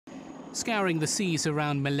scouring the seas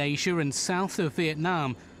around Malaysia and south of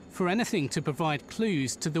Vietnam for anything to provide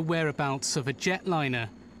clues to the whereabouts of a jetliner.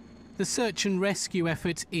 The search and rescue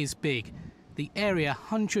effort is big, the area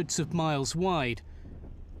hundreds of miles wide.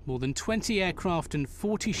 More than 20 aircraft and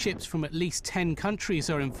 40 ships from at least 10 countries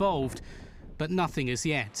are involved, but nothing as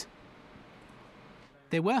yet.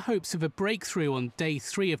 There were hopes of a breakthrough on day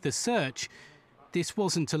 3 of the search. This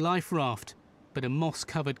wasn't a life raft, but a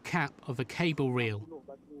moss-covered cap of a cable reel.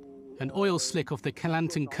 An oil slick off the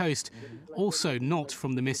Kelantan coast, also not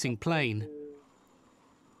from the missing plane.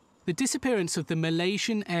 The disappearance of the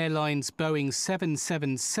Malaysian Airlines Boeing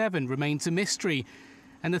 777 remains a mystery,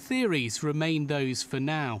 and the theories remain those for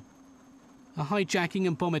now. A hijacking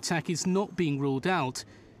and bomb attack is not being ruled out.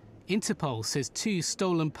 Interpol says 2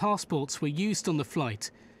 stolen passports were used on the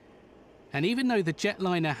flight. And even though the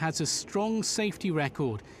jetliner has a strong safety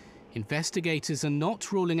record, investigators are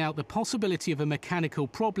not ruling out the possibility of a mechanical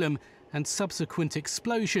problem and subsequent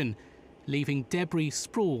explosion, leaving debris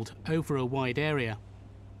sprawled over a wide area.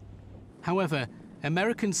 However,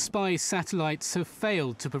 American spy satellites have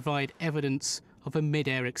failed to provide evidence of a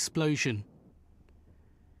mid-air explosion.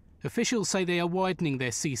 Officials say they are widening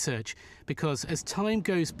their sea search because as time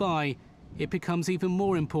goes by, it becomes even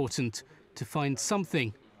more important to find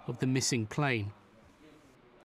something of the missing plane.